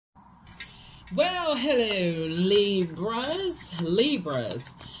Well, hello, Libras,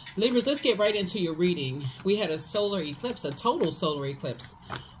 let's get right into your reading. We had a solar eclipse, a total solar eclipse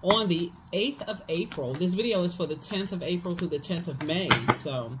on the 8th of April. This video is for the 10th of April through the 10th of May.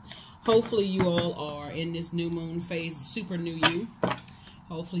 So hopefully you all are in this new moon phase, super new you.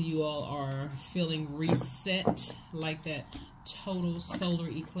 Hopefully you all are feeling reset like that total solar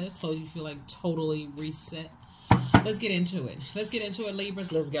eclipse. Hopefully you feel like totally reset. Let's get into it. Let's get into it,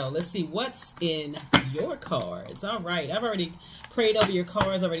 Libras. Let's go. Let's see what's in your cards. All right. I've already prayed over your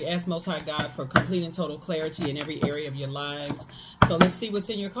cards. I already asked Most High God for complete and total clarity in every area of your lives. So let's see what's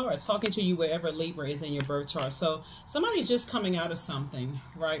in your cards. Talking to you wherever Libra is in your birth chart. So somebody's just coming out of something,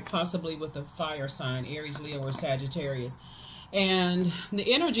 right? Possibly with a fire sign, Aries, Leo, or Sagittarius. And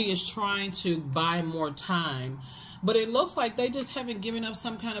the energy is trying to buy more time. But it looks like they just haven't given up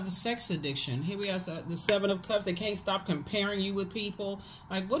some kind of a sex addiction. Here we have the Seven of Cups. They can't stop comparing you with people.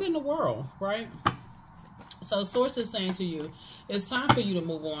 Like, what in the world, right? So Source is saying to you, it's time for you to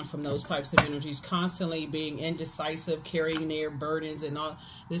move on from those types of energies, constantly being indecisive, carrying their burdens and all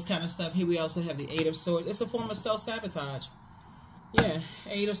this kind of stuff. Here we also have the Eight of Swords. It's a form of self-sabotage. Yeah,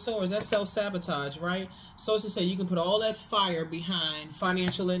 Eight of Swords, that's self-sabotage, right? Sources say you can put all that fire behind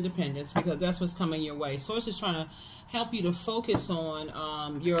financial independence because that's what's coming your way. Source is trying to help you to focus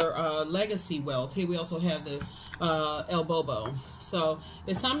on your legacy wealth. Here we also have the El Bobo. So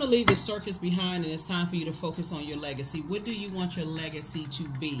it's time to leave the circus behind and it's time for you to focus on your legacy. What do you want your legacy to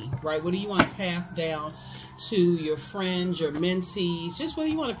be, right? What do you want to pass down to your friends, your mentees? Just what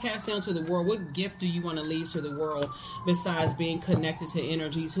do you want to pass down to the world? What gift do you want to leave to the world besides being connected to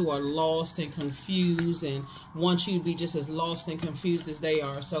energies who are lost and confused and want you to be just as lost and confused as they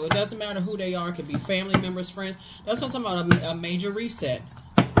are? So it doesn't matter who they are. It could be family members, friends. That's what I'm talking about, a major reset.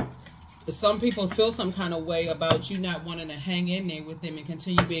 Some people feel some kind of way about you not wanting to hang in there with them and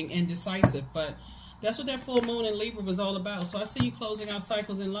continue being indecisive, but that's what that full moon in Libra was all about. So I see you closing out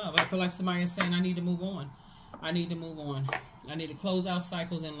cycles in love. I feel like somebody is saying, I need to move on. I need to move on. I need to close out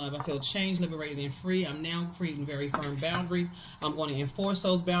cycles in love. I feel changed, liberated, and free. I'm now creating very firm boundaries. I'm going to enforce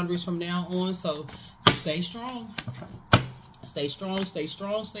those boundaries from now on. So stay strong. Stay strong, stay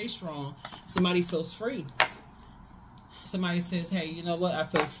strong, stay strong. Somebody feels free. Somebody says, hey, you know what? I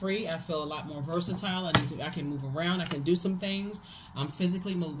feel free. I feel a lot more versatile. I can move around. I can do some things. I'm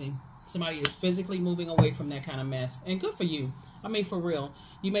physically moving. Somebody is physically moving away from that kind of mess. And good for you. I mean, for real.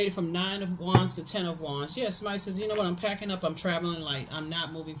 You made it from 9 of Wands to 10 of Wands. Yeah, somebody says, you know what? I'm packing up. I'm traveling light. I'm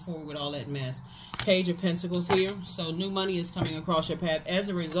not moving forward with all that mess. Page of Pentacles here. So new money is coming across your path as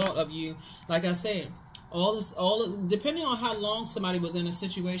a result of you, like I said, depending on how long somebody was in a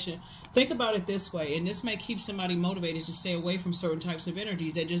situation. Think about it this way, and this may keep somebody motivated to stay away from certain types of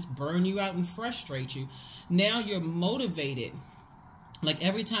energies that just burn you out and frustrate you. Now you're motivated. Like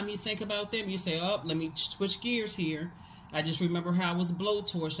every time you think about them, you say, oh, let me switch gears here. I just remember how I was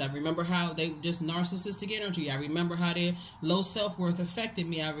blowtorched. I remember how they just narcissistic energy. I remember how their low self-worth affected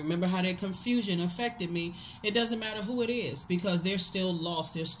me. I remember how their confusion affected me. It doesn't matter who it is because they're still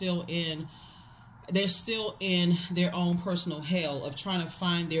lost. They're still in their own personal hell of trying to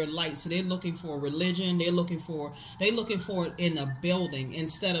find their light. So they're looking for religion. They're looking for it in a building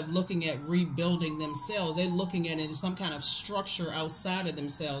instead of looking at rebuilding themselves. They're looking at it in some kind of structure outside of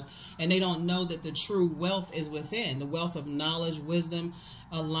themselves, and they don't know that the true wealth is within. The wealth of knowledge, wisdom,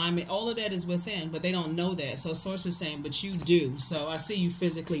 alignment, all of that is within, but they don't know that. So Source is saying, but you do. So I see you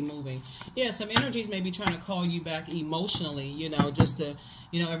physically moving. Yeah, some energies may be trying to call you back emotionally, you know, just to,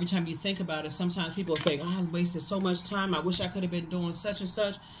 you know, every time you think about it, sometimes people think, oh, I wasted so much time. I wish I could have been doing such and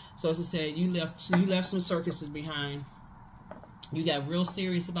such. So as I said, you left some circuses behind. You got real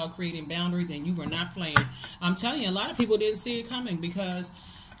serious about creating boundaries and you were not playing. I'm telling you, a lot of people didn't see it coming because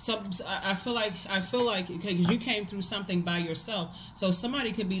I feel like, okay, because you came through something by yourself. So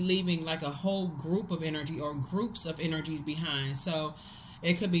somebody could be leaving like a whole group of energy or groups of energies behind. So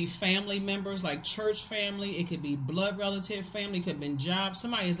it could be family members, like church family. It could be blood relative family. It could have been job.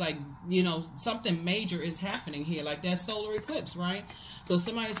 Somebody is like, you know, something major is happening here, like that solar eclipse, right? So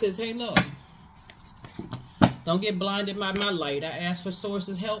somebody says, hey, look, don't get blinded by my light. I asked for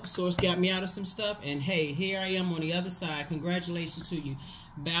Source's help. Source got me out of some stuff. And hey, here I am on the other side. Congratulations to you.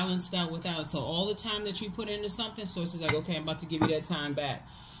 Balanced out without. So all the time that you put into something, Source is like, okay, I'm about to give you that time back.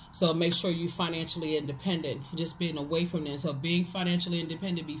 So make sure you're financially independent, just being away from them. So being financially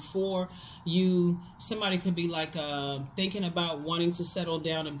independent before somebody could be like thinking about wanting to settle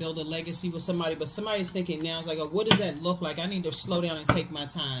down and build a legacy with somebody, but somebody's thinking now, it's like, oh, what does that look like? I need to slow down and take my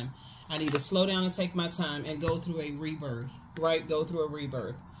time. I need to slow down and take my time and go through a rebirth, right? Go through a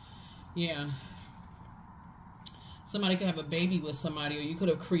rebirth. Yeah. Somebody could have a baby with somebody, or you could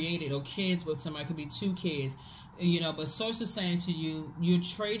have created, or kids with somebody. It could be 2 kids, you know. But Source is saying to you, you're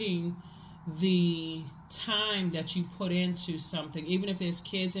trading the time that you put into something, even if there's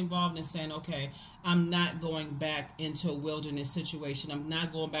kids involved, and saying, okay, I'm not going back into a wilderness situation. I'm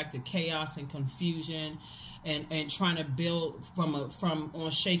not going back to chaos and confusion and trying to build from on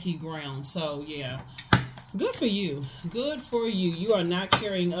shaky ground. So yeah, good for you. Good for you. You are not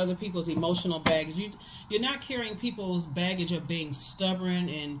carrying other people's emotional baggage. You're not carrying people's baggage of being stubborn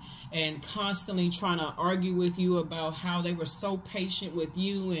and constantly trying to argue with you about how they were so patient with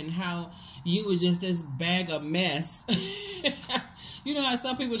you and how you was just this bag of mess. You know how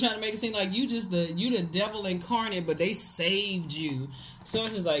some people try to make it seem like you the devil incarnate, but they saved you. So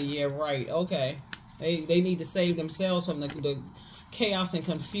it's just like, yeah, right, okay. They need to save themselves from the chaos and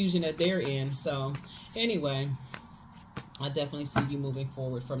confusion that they're in. So anyway, I definitely see you moving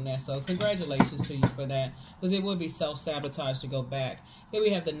forward from that. So congratulations to you for that, because it would be self-sabotage to go back. Here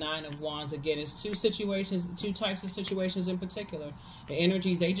we have the 9 of Wands. Again, it's 2 situations, 2 types of situations in particular. The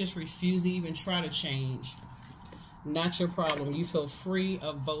energies, they just refuse to even try to change. Not your problem. You feel free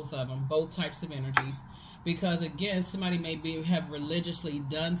of both of them, both types of energies. Because again, somebody may have religiously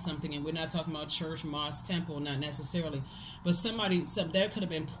done something, and we're not talking about church, mosque, temple, not necessarily, but something that could have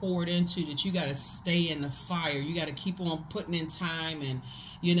been poured into, that you got to stay in the fire. You got to keep on putting in time, and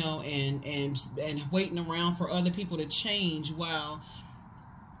you know, and waiting around for other people to change while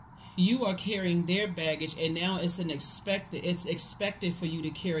you are carrying their baggage, and now it's expected for you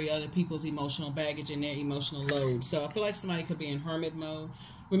to carry other people's emotional baggage and their emotional load. So I feel like somebody could be in hermit mode.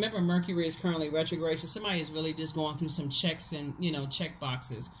 Remember, Mercury is currently retrograde, so somebody is really just going through some checks and, you know, check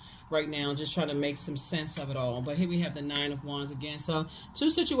boxes right now, just trying to make some sense of it all. But here we have the 9 of Wands again. So 2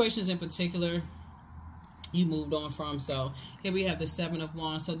 situations in particular you moved on from. So here we have the 7 of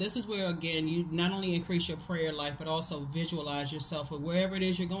Wands. So this is where, again, you not only increase your prayer life, but also visualize yourself with wherever it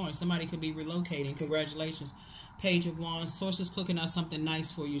is you're going. Somebody could be relocating. Congratulations. Page of Wands. Source is cooking out something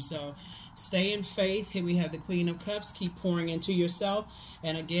nice for you. So stay in faith. Here we have the Queen of Cups. Keep pouring into yourself.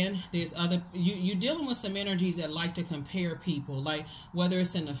 And again, there's other, you're dealing with some energies that like to compare people. Like whether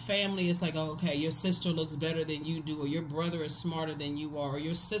it's in the family, it's like, oh, okay, your sister looks better than you do, or your brother is smarter than you are, or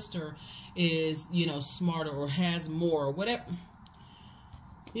your sister is, you know, smarter or has more, or whatever.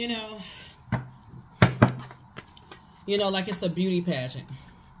 You know, like it's a beauty pageant.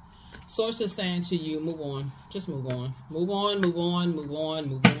 Source is saying to you, move on. Just move on. Move on, move on, move on,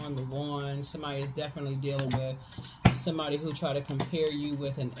 move on, move on. Somebody is definitely dealing with somebody who try to compare you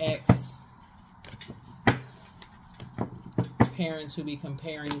with an ex. Parents who be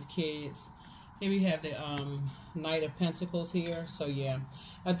comparing kids. Here we have the Knight of Pentacles here. So yeah,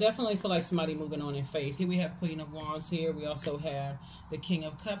 I definitely feel like somebody moving on in faith. Here we have Queen of Wands here. We also have the King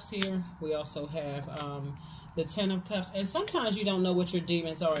of Cups here. We also have the 10 of Cups. And sometimes you don't know what your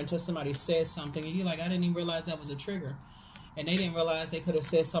demons are until somebody says something, and you're like, I didn't even realize that was a trigger. And they didn't realize they could have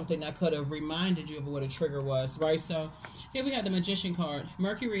said something that could have reminded you of what a trigger was, right? So here we have the Magician card.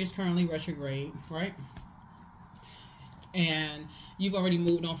 Mercury is currently retrograde, right? And you've already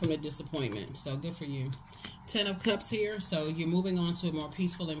moved on from the disappointment, so good for you. 10 of Cups here, so you're moving on to a more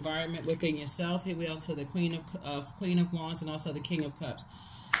peaceful environment within yourself. Here we also the Queen of Wands and also the King of Cups.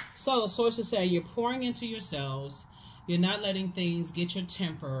 So the source is saying you're pouring into yourselves. You're not letting things get your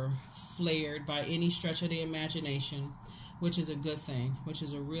temper flared by any stretch of the imagination, which is a good thing, which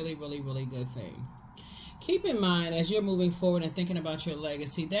is a really, really, really good thing. Keep in mind, as you're moving forward and thinking about your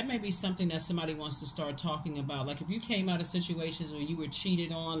legacy, that may be something that somebody wants to start talking about. Like if you came out of situations where you were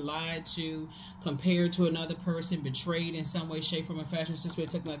cheated on, lied to, compared to another person, betrayed in some way, shape, form, or fashion, since we're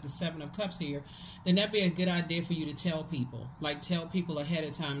talking like the 7 of Cups here, then that'd be a good idea for you to tell people. Like tell people ahead of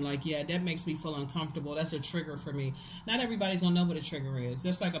time, like, yeah, that makes me feel uncomfortable. That's a trigger for me. Not everybody's going to know what a trigger is.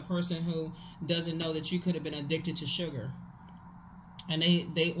 That's like a person who doesn't know that you could have been addicted to sugar. And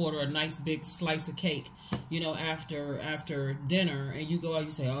they order a nice big slice of cake, you know, after dinner, and you go out,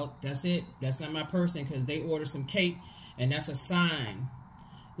 you say, oh, that's it. That's not my person, because they order some cake, and that's a sign.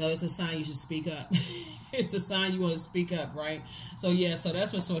 No, it's a sign you should speak up. It's a sign you want to speak up, right? So, yeah, so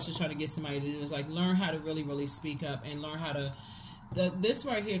that's what Source is trying to get somebody to do, is like learn how to really, really speak up and learn how to... This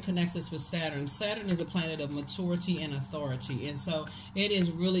right here connects us with Saturn. Saturn is a planet of maturity and authority, and so it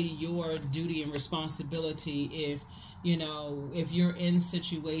is really your duty and responsibility if... You know, if you're in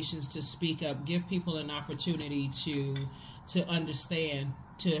situations to speak up, give people an opportunity to understand,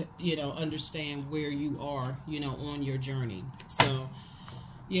 understand where you are, you know, on your journey. So,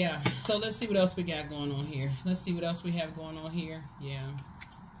 yeah. So let's see what else we got going on here. Let's see what else we have going on here. Yeah.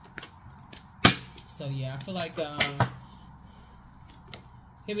 So, yeah, I feel like,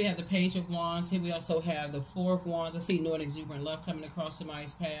 here Here we have the Page of Wands. Here we also have the Four of Wands. I see new and exuberant love coming across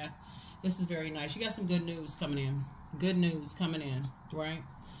somebody's path. This is very nice. You got some good news coming in. Good news coming in, right?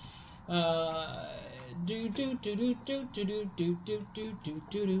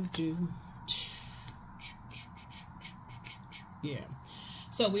 Yeah.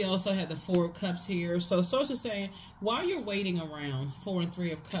 So we also have the Four of Cups here. So Source is saying, while you're waiting around, 4 and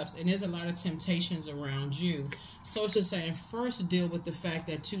 3 of Cups, and there's a lot of temptations around you, Source is saying, first deal with the fact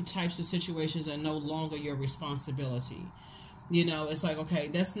that 2 types of situations are no longer your responsibility. You know, it's like, okay,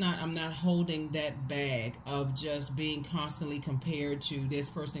 I'm not holding that bag of just being constantly compared to this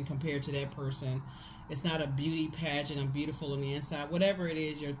person, compared to that person. It's not a beauty pageant. I'm beautiful on the inside. Whatever it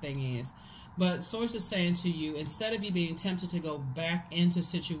is your thing is. But Source is saying to you, instead of you being tempted to go back into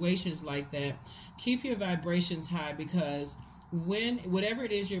situations like that, keep your vibrations high, because whatever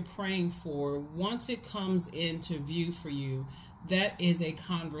it is you're praying for, once it comes into view for you, that is a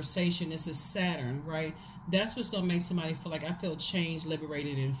conversation. It's a Saturn, right? That's what's going to make somebody feel like, I feel changed,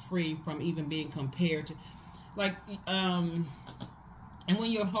 liberated, and free from even being compared to, like, and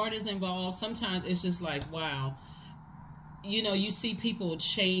when your heart is involved, sometimes it's just like, wow. You know, you see people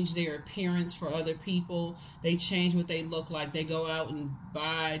change their appearance for other people. They change what they look like. They go out and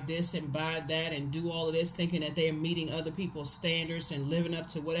buy this and buy that and do all of this, thinking that they're meeting other people's standards and living up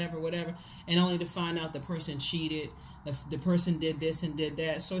to whatever, and only to find out the person cheated, the person did this and did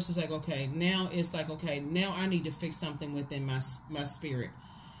that. So it's just like, okay, now it's like, okay, now I need to fix something within my spirit.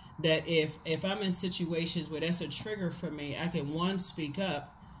 That if I'm in situations where that's a trigger for me, I can, one, speak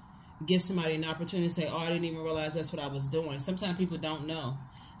up, give somebody an opportunity to say, oh, I didn't even realize that's what I was doing. Sometimes people don't know.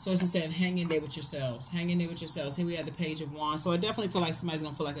 So it's just saying, hang in there with yourselves. Hang in there with yourselves. Here we have the Page of Wands. So I definitely feel like somebody's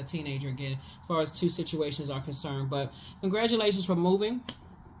going to feel like a teenager again as far as 2 situations are concerned. But congratulations for moving.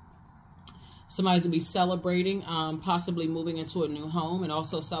 Somebody's going to be celebrating, possibly moving into a new home, and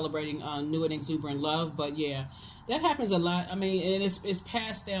also celebrating new and exuberant love. But yeah, that happens a lot. I mean, and it's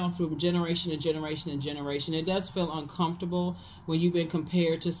passed down from generation to generation and generation. It does feel uncomfortable when you've been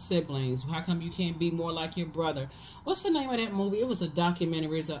compared to siblings. How come you can't be more like your brother? What's the name of that movie? It was a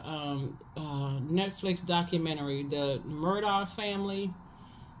documentary. It's a Netflix documentary, the Murdoch family,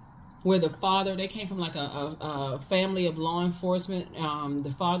 where the father, they came from like a family of law enforcement.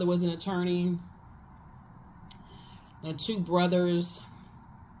 The father was an attorney. The 2 brothers.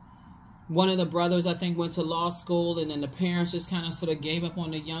 One of the brothers, I think, went to law school, and then the parents just kind of sort of gave up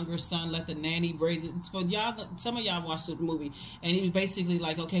on the younger son, let the nanny raise it. For y'all, some of y'all watched the movie, and he was basically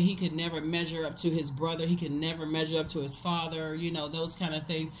like, okay, he could never measure up to his brother. He could never measure up to his father, you know, those kind of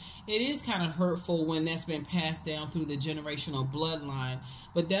things. It is kind of hurtful when that's been passed down through the generational bloodline.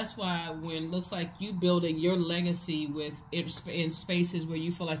 But that's why when it looks like you building your legacy in spaces where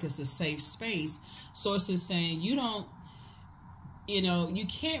you feel like it's a safe space, Sources saying you don't, you know, you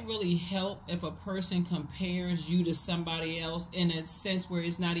can't really help if a person compares you to somebody else in a sense where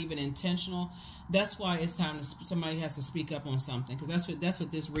it's not even intentional. That's why it's time to, somebody has to speak up on something, because that's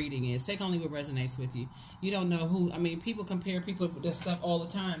what this reading is. Take only what resonates with you. You don't know who. I mean, people compare people to this stuff all the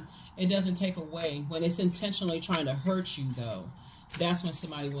time. It doesn't take away when it's intentionally trying to hurt you, though. That's when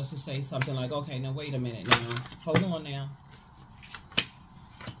somebody wants to say something like, okay, now wait a minute now. Hold on now.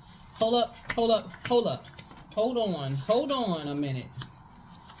 Hold up, hold up, hold up. Hold on a minute.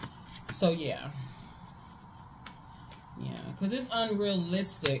 So yeah, because it's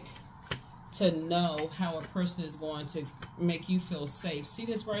unrealistic to know how a person is going to make you feel safe. See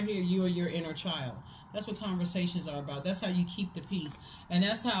this right here, you are your inner child. That's what conversations are about. That's how you keep the peace. And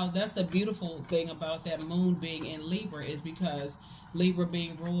that's the beautiful thing about that moon being in Libra, is because Libra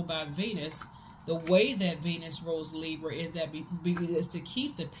being ruled by Venus, the way that Venus rules Libra is that is to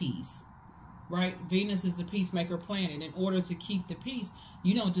keep the peace. Right? Venus is the peacemaker planet. In order to keep the peace,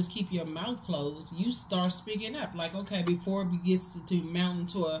 you don't just keep your mouth closed. You start speaking up. Like, okay, before it gets to mountain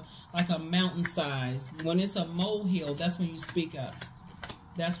to a mountain size, when it's a molehill, that's when you speak up.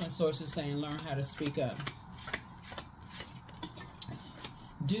 That's when Source is saying learn how to speak up.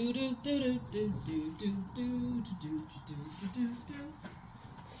 Do do do do do do do do do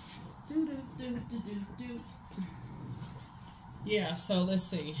do do do do. Yeah, so let's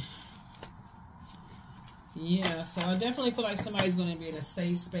see. Yeah, so I definitely feel like somebody's going to be in a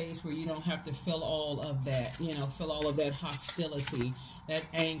safe space where you don't have to feel all of that, you know, feel all of that hostility, that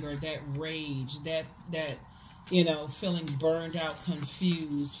anger, that rage, that you know, feeling burned out,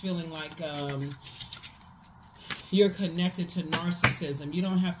 confused, feeling like you're connected to narcissism. You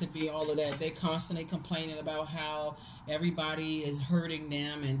don't have to be all of that. They constantly complaining about how everybody is hurting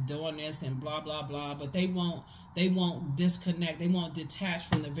them and doing this and blah, blah, blah, but they won't disconnect. They won't detach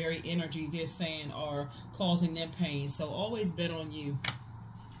from the very energies they're saying are causing them pain. So always bet on you.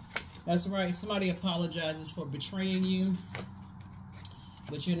 That's right. Somebody apologizes for betraying you,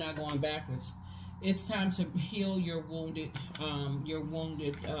 but you're not going backwards. It's time to heal your wounded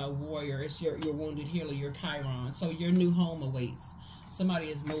warrior. It's your wounded healer, your Chiron. So your new home awaits. Somebody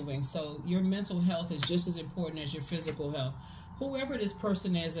is moving. So your mental health is just as important as your physical health. Whoever this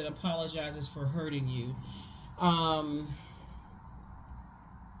person is that apologizes for hurting you,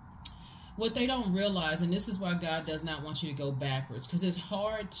 what they don't realize, and this is why God does not want you to go backwards, because it's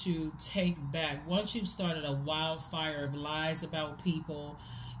hard to take back. Once you've started a wildfire of lies about people,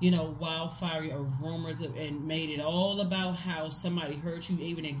 you know, wildfire of rumors, and made it all about how somebody hurt you,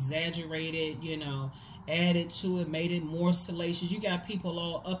 even exaggerated, you know, added to it, made it more salacious. You got people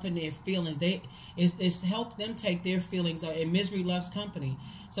all up in their feelings. It's helped them take their feelings, and misery loves company.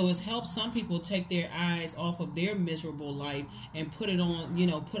 So it's helped some people take their eyes off of their miserable life and put it on, you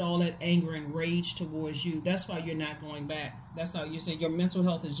know, put all that anger and rage towards you. That's why you're not going back. That's how you say your mental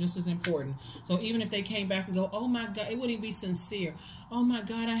health is just as important. So even if they came back and go, oh my God, it wouldn't be sincere. Oh my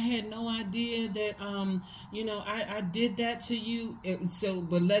God, I had no idea that, you know, I did that to you.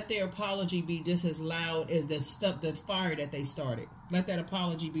 But let their apology be just as loud as the fire that they started. Let that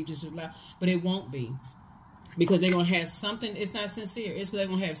apology be just as loud, but it won't be. Because they're going to have something, it's not sincere. It's they're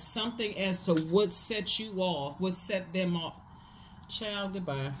going to have something as to what set you off, what set them off. Child,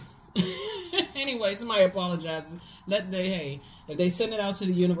 goodbye. Anyway, somebody apologizes. Hey, if they send it out to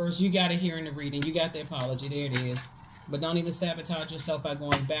the universe, you got it here in the reading. You got the apology. There it is. But don't even sabotage yourself by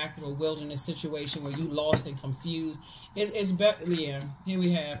going back through a wilderness situation where you lost and confused. It's better. Yeah, here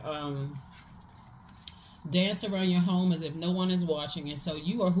we have... dance around your home as if no one is watching, and so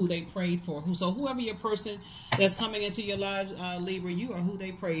you are who they prayed for. So whoever your person that's coming into your lives, Libra, you are who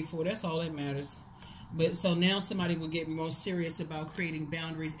they prayed for. That's all that matters. But so now somebody will get more serious about creating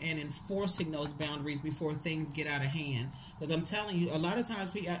boundaries and enforcing those boundaries before things get out of hand. Because I'm telling you, a lot of times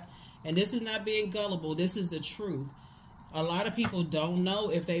people, and this is not being gullible, this is the truth. A lot of people don't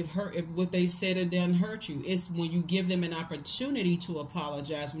know if they've hurt, if what they said or done hurt you. It's when you give them an opportunity to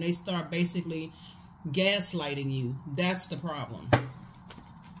apologize, when they start basically gaslighting you. That's the problem.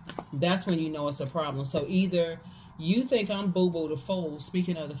 That's when you know it's a problem. So either you think I'm boo-boo the fool,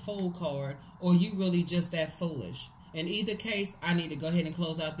 speaking of the fool card, or you really just that foolish. In either case, I need to go ahead and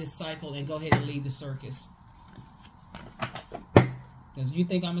close out this cycle and go ahead and leave the circus. Because you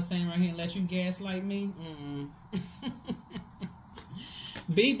think I'm going to stand right here and let you gaslight me?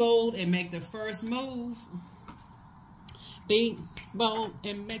 Be bold and make the first move. Be bold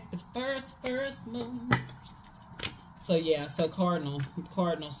and make the first move. So yeah, so cardinal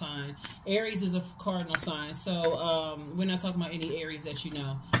sign. Aries is a cardinal sign. So we're not talking about any Aries that you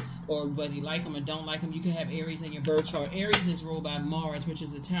know, or whether you like them or don't like them. You can have Aries in your birth chart. Aries is ruled by Mars, which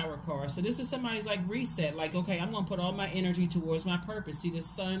is a Tower card. So this is somebody's like reset. Like, okay, I'm going to put all my energy towards my purpose. See the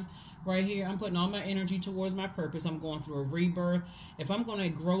sun right here? I'm putting all my energy towards my purpose. I'm going through a rebirth. If I'm going to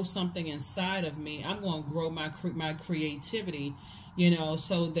grow something inside of me, I'm going to grow my creativity, you know,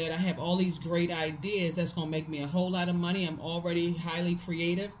 so that I have all these great ideas that's going to make me a whole lot of money. I'm already highly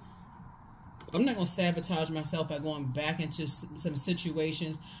creative. I'm not going to sabotage myself by going back into some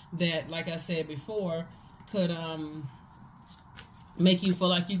situations that, like I said before, could make you feel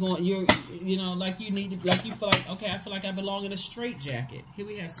like you know, like you need to, like you feel like, okay, I feel like I belong in a straitjacket. Here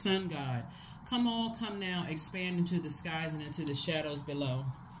we have Sun God. Come on, come now, expand into the skies and into the shadows below.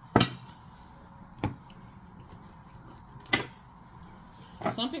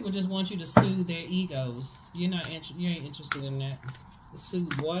 Some people just want you to soothe their egos. You ain't interested in that.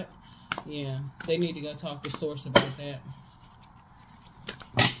 Soothe what? Yeah, they need to go talk to Source about that.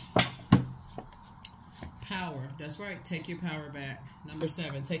 Power. That's right. Take your power back. Number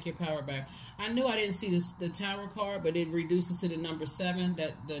 7. Take your power back. I knew I didn't see the Tower card, but it reduces to the number 7.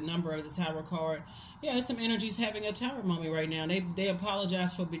 That the number of the Tower card. Yeah, some energies having a Tower moment right now. They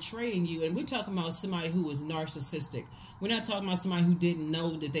apologize for betraying you, and we're talking about somebody who was narcissistic. We're not talking about somebody who didn't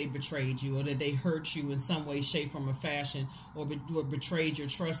know that they betrayed you or that they hurt you in some way, shape, form, or fashion, or betrayed your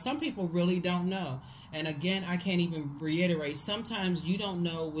trust. Some people really don't know. And again, I can't even reiterate. Sometimes you don't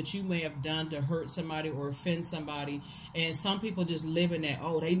know what you may have done to hurt somebody or offend somebody. And some people just live in that,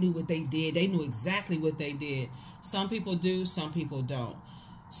 oh, they knew what they did. They knew exactly what they did. Some people do, some people don't.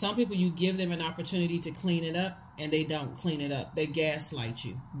 Some people, you give them an opportunity to clean it up, and they don't clean it up. They gaslight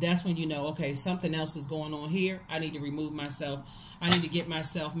you. That's when you know, okay, something else is going on here. I need to remove myself. I need to get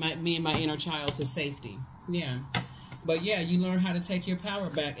myself, me and my inner child to safety. Yeah. But yeah, you learn how to take your power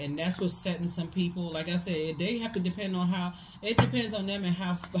back, and that's what's setting some people. Like I said, they have to depend on how, it depends on them and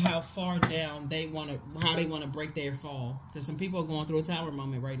how far down they want to, how they want to break their fall. Because some people are going through a Tower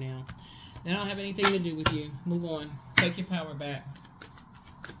moment right now. They don't have anything to do with you. Move on. Take your power back.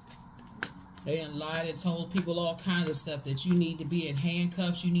 They done lied and told people all kinds of stuff, that you need to be in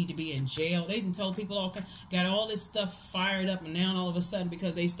handcuffs, you need to be in jail. They done told people got all this stuff fired up, and now all of a sudden,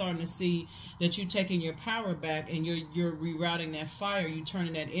 because they starting to see that you're taking your power back and you're rerouting that fire, you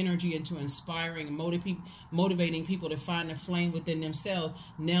turning that energy into inspiring and motivating people to find the flame within themselves.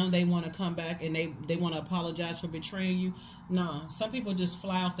 Now they want to come back and they want to apologize for betraying you. No, some people just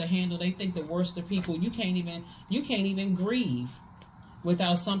fly off the handle. They think the worst of people. You can't even grieve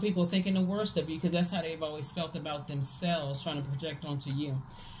without some people thinking the worst of you, because that's how they've always felt about themselves, trying to project onto you.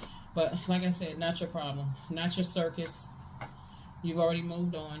 But like I said, not your problem, not your circus. You've already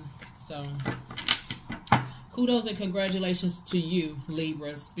moved on. So kudos and congratulations to you,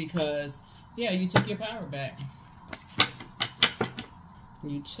 Libras, because yeah, you took your power back.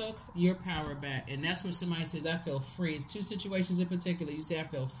 You took your power back. And that's when somebody says, I feel free. It's two situations in particular. You say, I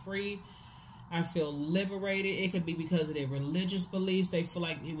feel free. I feel liberated. It could be because of their religious beliefs. They feel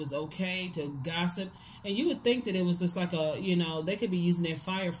like it was okay to gossip. And you would think that it was just like a, you know, they could be using their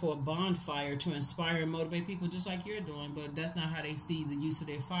fire for a bonfire to inspire and motivate people just like you're doing. But that's not how they see the use of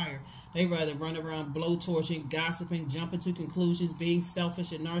their fire. They rather run around blowtorching, gossiping, jumping to conclusions, being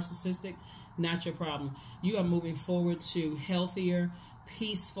selfish and narcissistic. Not your problem. You are moving forward to healthier,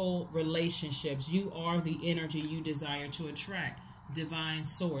 peaceful relationships. You are the energy you desire to attract. Divine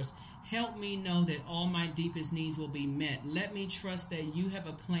source, help me know that all my deepest needs will be met. Let me trust that you have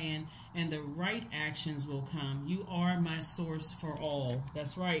a plan and the right actions will come. You are my source for all.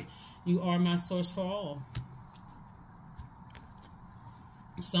 That's right. You are my source for all.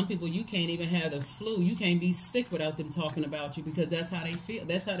 Some people, you can't even have the flu. You can't be sick without them talking about you, because that's how they feel.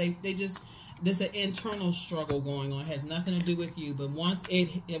 That's how they just, there's an internal struggle going on. It has nothing to do with you. But once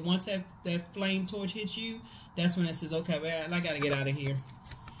that flame torch hits you, that's when it says, okay, well, I got to get out of here.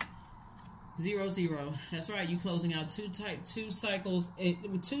 0, 0. That's right. You closing out two cycles,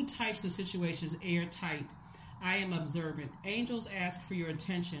 two types of situations airtight. I am observant. Angels ask for your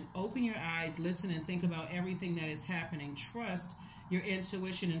attention. Open your eyes, listen, and think about everything that is happening. Trust your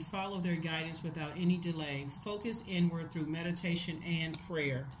intuition and follow their guidance without any delay. Focus inward through meditation and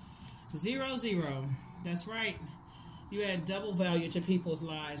prayer. 0, 0. That's right. You add double value to people's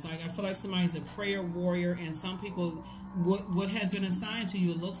lives. Like, I feel like somebody's a prayer warrior, and some people, what has been assigned to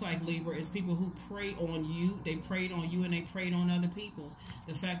you, it looks like, Libra, is people who pray on you. They prayed on you and they prayed on other people's.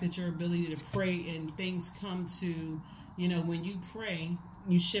 The fact that your ability to pray and things come to, you know, when you pray,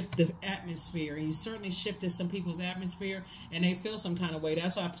 you shift the atmosphere, and you certainly shifted some people's atmosphere, and they feel some kind of way.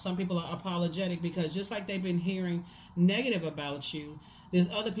 That's why some people are apologetic, because just like they've been hearing negative about you, there's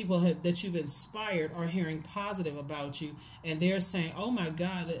other people that you've inspired are hearing positive about you, and they're saying, "Oh my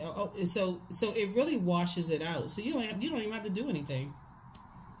God!" So it really washes it out. So you don't even have to do anything.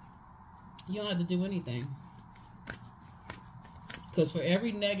 You don't have to do anything, because for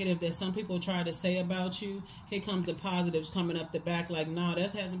every negative that some people try to say about you, here comes the positives coming up the back. Like, no,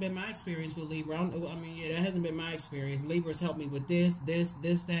 that hasn't been my experience with Libra. I mean, yeah, that hasn't been my experience. Libra's helped me with this,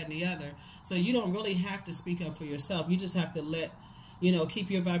 that, and the other. So you don't really have to speak up for yourself. You just have to let, you know, keep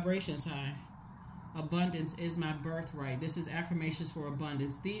your vibrations high. Abundance is my birthright. This is affirmations for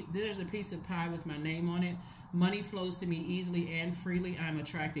abundance. There's a piece of pie with my name on it. Money flows to me easily and freely. I'm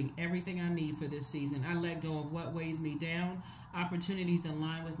attracting everything I need for this season. I let go of what weighs me down. Opportunities in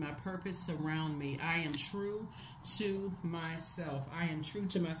line with my purpose surround me. I am true to myself. I am true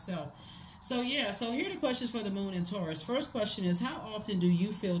to myself. So yeah, so here are the questions for the moon in Taurus. First question is, how often do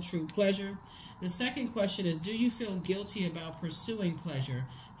you feel true pleasure? The second question is, do you feel guilty about pursuing pleasure?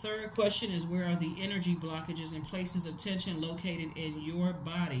 Third question is, where are the energy blockages and places of tension located in your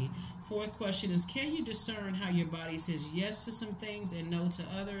body? Fourth question is, can you discern how your body says yes to some things and no to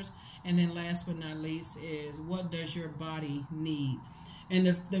others? And then last but not least is, what does your body need? And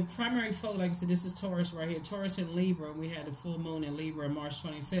the primary focus, like I said, this is Taurus right here. Taurus and Libra, we had the full moon in Libra on March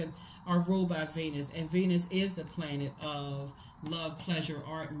 25th, are ruled by Venus. And Venus is the planet of love, pleasure,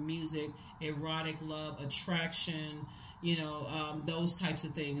 art, music, erotic love, attraction, you know, those types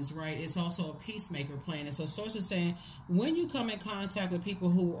of things, right? It's also a peacemaker planet. So Source is saying, when you come in contact with people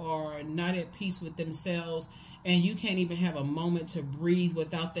who are not at peace with themselves, and you can't even have a moment to breathe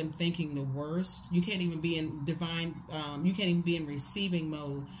without them thinking the worst, you can't even be in divine, you can't even be in receiving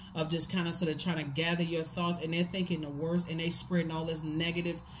mode of just kind of sort of trying to gather your thoughts, and they're thinking the worst, and they spreading all this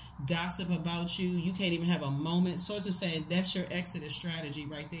negative gossip about you. You can't even have a moment. Source is saying that's your exodus strategy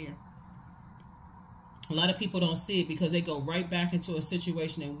right there. A lot of people don't see it because they go right back into a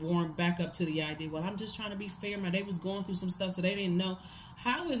situation and warm back up to the idea, well, I'm just trying to be fair. They was going through some stuff, so they didn't know.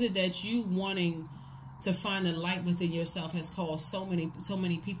 How is it that you wanting to find the light within yourself has caused so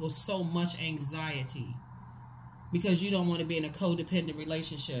many people so much anxiety? because you don't want to be in a codependent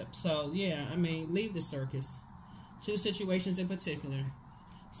relationship. So, yeah, I mean, leave the circus. 2 situations in particular.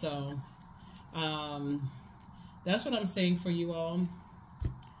 So, that's what I'm saying for you all.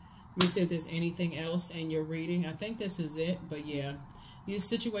 Let me see if there's anything else in your reading. I think this is it, but yeah. These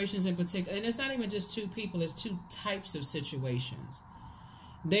situations in particular, and it's not even just 2 people, it's 2 types of situations.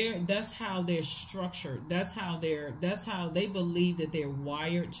 That's how they're structured. That's how they believe that they're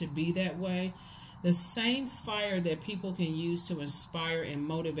wired to be that way. The same fire that people can use to inspire and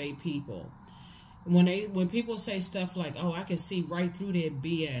motivate people. When people say stuff like, "Oh, I can see right through their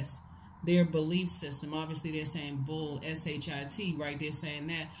BS," their belief system, obviously they're saying bull, S-H-I-T, right? They're saying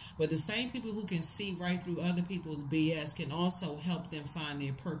that. But the same people who can see right through other people's BS can also help them find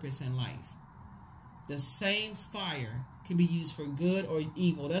their purpose in life. The same fire can be used for good or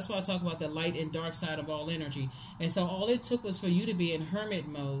evil. That's why I talk about the light and dark side of all energy. And so all it took was for you to be in hermit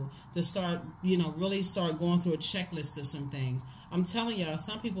mode to start, really start going through a checklist of some things. I'm telling y'all,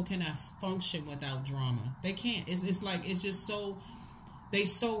 some people cannot function without drama. They can't. It's just so, they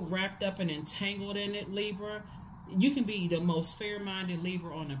so wrapped up and entangled in it, Libra. You can be the most fair-minded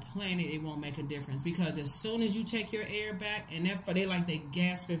Libra on the planet, it won't make a difference, because as soon as you take your air back, and they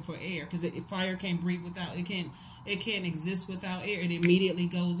gasping for air, because fire can't breathe without, it can't exist without air. It immediately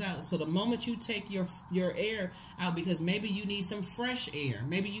goes out. So the moment you take your air out, because maybe you need some fresh air,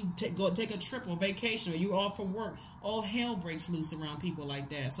 maybe you go take a trip or vacation, or you're off from work, all hell breaks loose around people like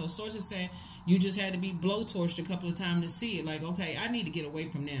that. So sources say you just had to be blowtorched a couple of times to see it. Like, okay, I need to get away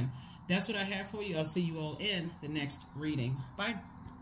from them. That's what I have for you. I'll see you all in the next reading. Bye.